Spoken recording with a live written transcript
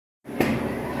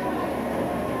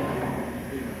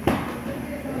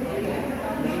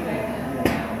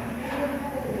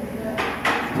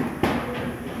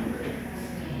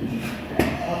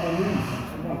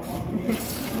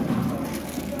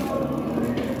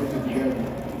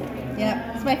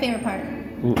It's my favorite part.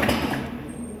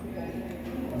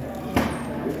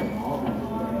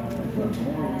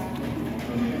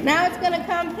 Now it's going to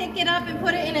come pick it up and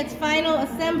put it in its final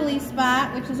assembly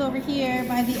spot, which is over here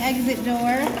by the exit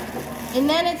door. And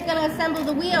then it's going to assemble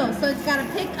the wheels. So it's got to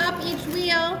pick up each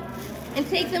wheel and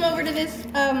take them over to this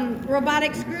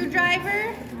robotic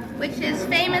screwdriver, which is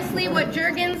famously what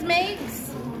Jergens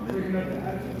makes.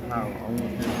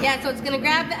 Yeah, so it's going to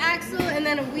grab the axle and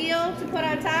then a wheel to put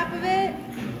on top of it.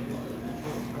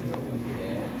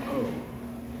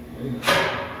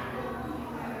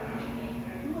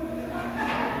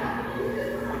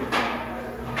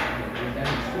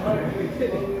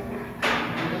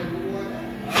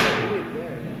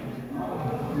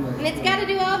 And it's got to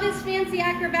do all this fancy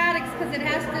acrobatics because it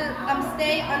has to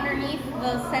stay underneath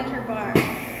the center bar.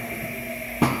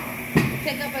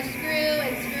 Pick up a screw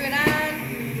and screw it on.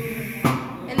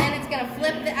 And then it's going to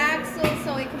flip the axle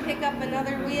so it can pick up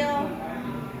another wheel.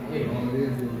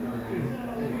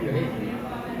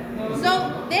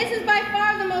 So this is by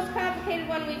far the most complicated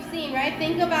one we've seen, right?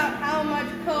 Think about how much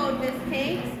code this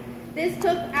takes. This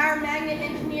took our magnet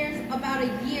engineers about a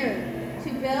year to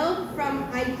build, from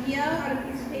idea on a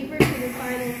piece of paper to the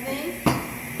final thing,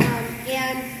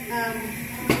 and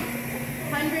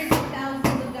hundreds of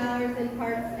thousands of dollars in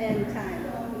parts and time.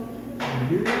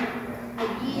 A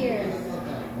year.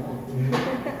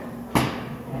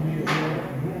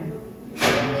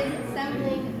 It is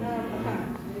assembling a car.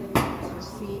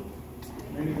 See,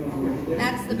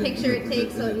 that's the picture it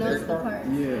takes so it knows the parts.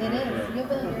 Yeah. It is. You'll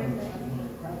build yours.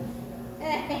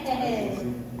 Hey.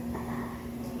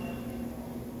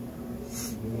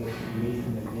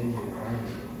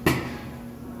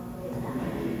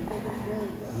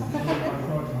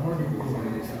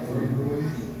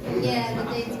 Yeah, the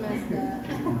date's messed up.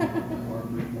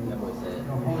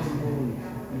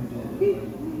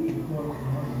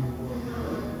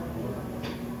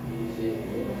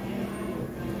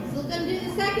 So we're going to do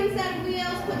the second set of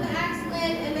wheels, put the axle in,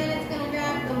 and then it's going to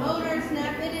grab the motor,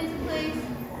 snap it into place,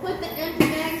 put the empty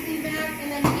magazine back,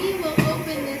 and then we will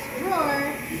open this drawer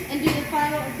and do the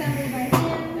final assembly by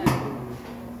hand.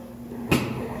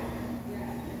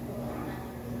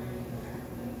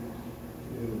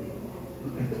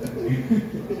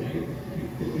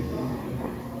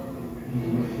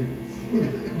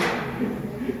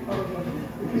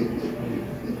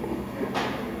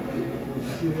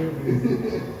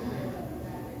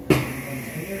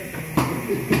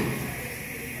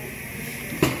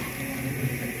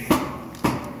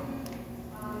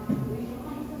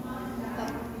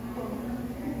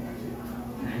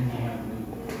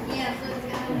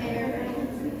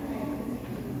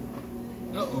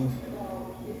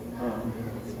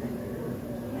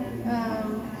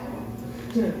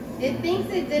 It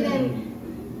thinks it didn't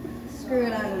screw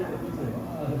it on enough.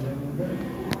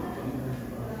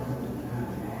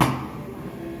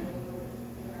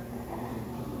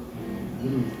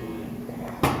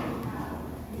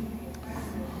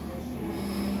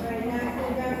 Alright, now it's going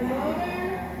to grab the motor.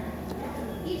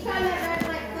 Each time that red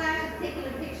light flashes, it's taking a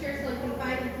picture so it can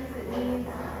find the piece it needs.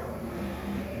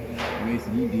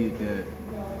 Mason, you did that.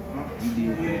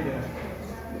 You did that.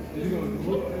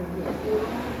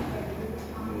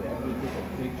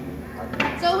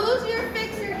 So who's your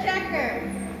fixer checker?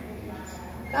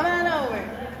 Come on over.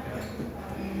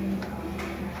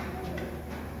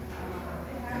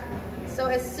 So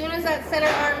as soon as that center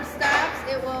arm stops,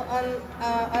 it will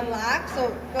unlock. So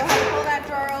go ahead and pull that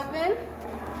drawer open.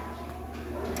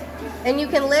 And you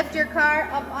can lift your car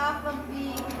up off of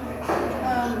the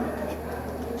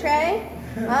tray.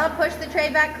 Push the tray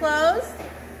back closed.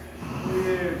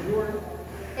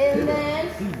 And then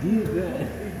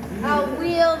I'll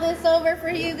wheel this over for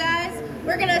you guys.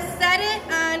 We're going to set it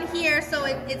on here so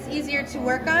it's easier to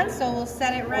work on. So we'll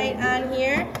set it right on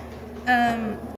here.